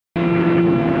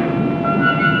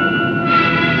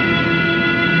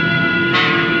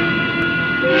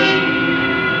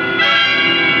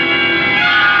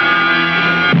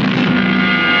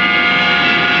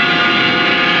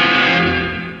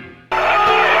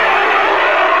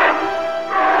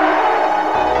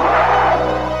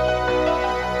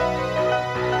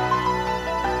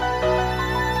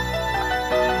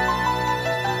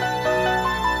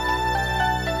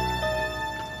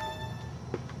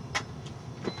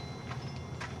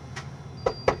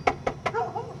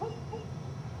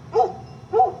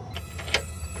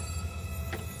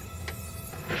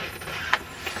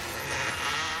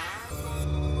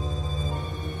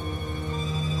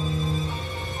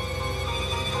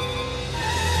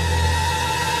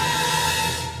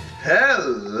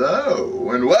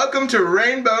Hello, and welcome to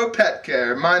Rainbow Pet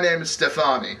Care. My name is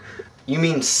Stefani. You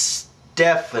mean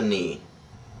Stephanie?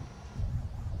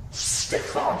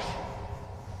 Stefani.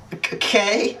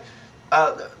 Okay.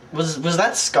 Was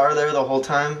that Scar there the whole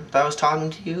time that I was talking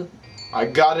to you? I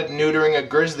got it neutering a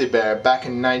grizzly bear back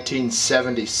in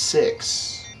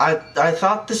 1976. I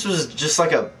thought this was just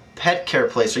like a pet care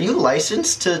place. Are you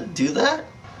licensed to do that?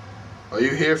 Are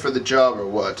you here for the job or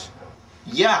what?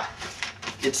 Yeah.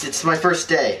 It's my first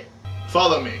day.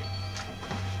 Follow me.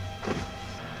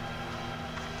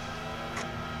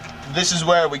 This is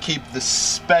where we keep the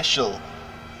special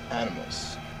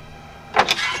animals.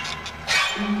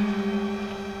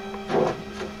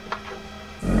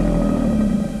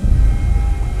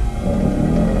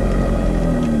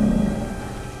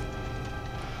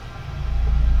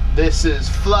 This is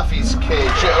Fluffy's cage.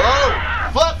 Oh!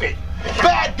 Fluffy!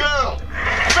 Bad girl!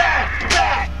 Bad!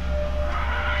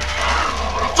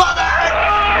 Fluffy! Fluffy!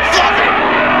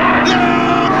 No!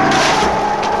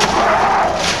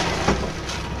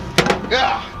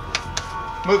 Yeah.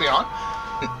 Moving on.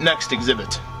 Next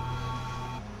exhibit.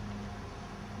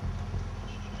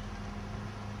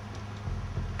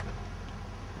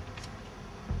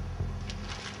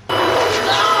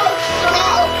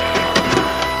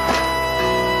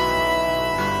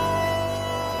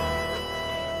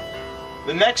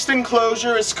 The next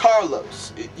enclosure is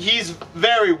Carlos. He's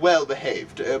very well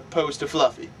behaved, opposed to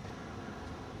Fluffy.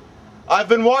 I've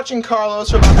been watching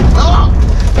Carlos for about... Oh!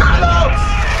 Carlos!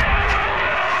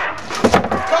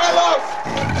 Carlos!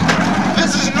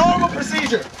 This is normal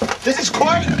procedure. This is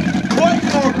quite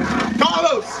normal.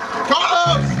 Carlos!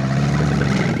 Carlos!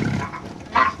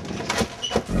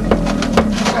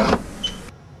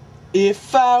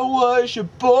 If I was your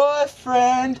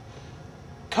boyfriend,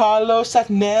 Carlos, I'd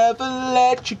never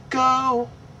let you go.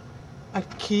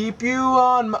 I'd keep you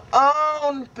on my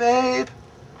own, babe.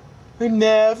 We'd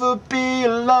never be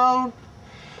alone.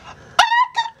 I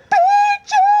could be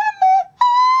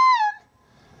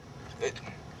your man.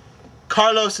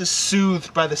 Carlos is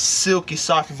soothed by the silky,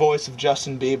 soft voice of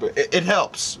Justin Bieber. It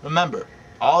helps. Remember,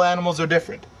 all animals are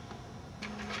different.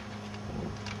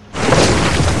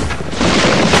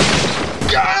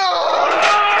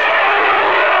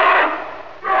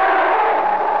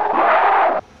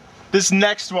 This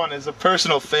next one is a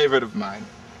personal favorite of mine.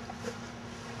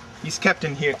 He's kept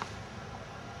in here.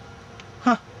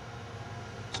 Huh.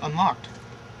 It's unlocked.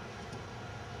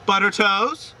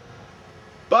 Buttertoes?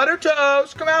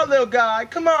 Buttertoes! Come out, little guy.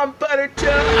 Come on,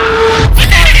 Buttertoes!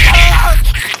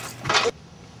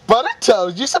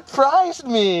 Buttertoes, you surprised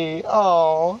me.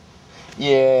 Oh,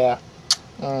 yeah.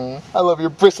 I love your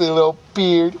bristly little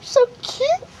beard. You're so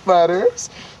cute, Butters.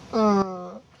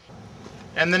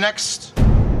 And the next...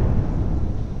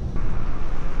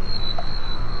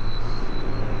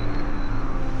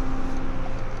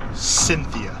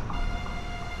 Cynthia.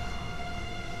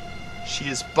 She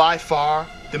is by far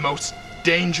the most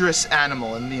dangerous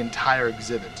animal in the entire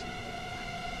exhibit.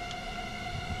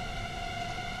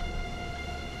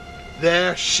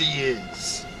 There she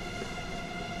is.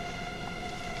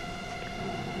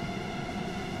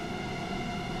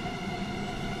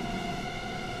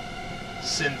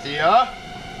 Cynthia.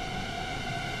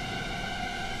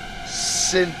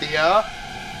 Cynthia.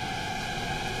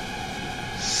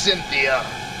 Cynthia.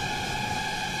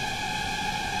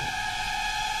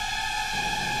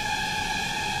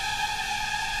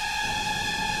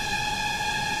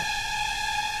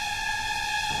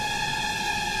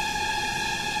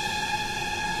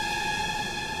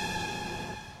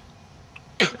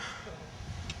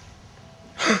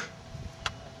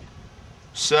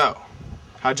 So,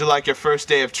 how'd you like your first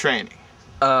day of training?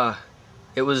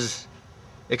 It was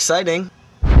exciting.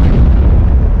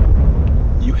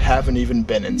 You haven't even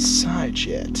been inside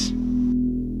yet.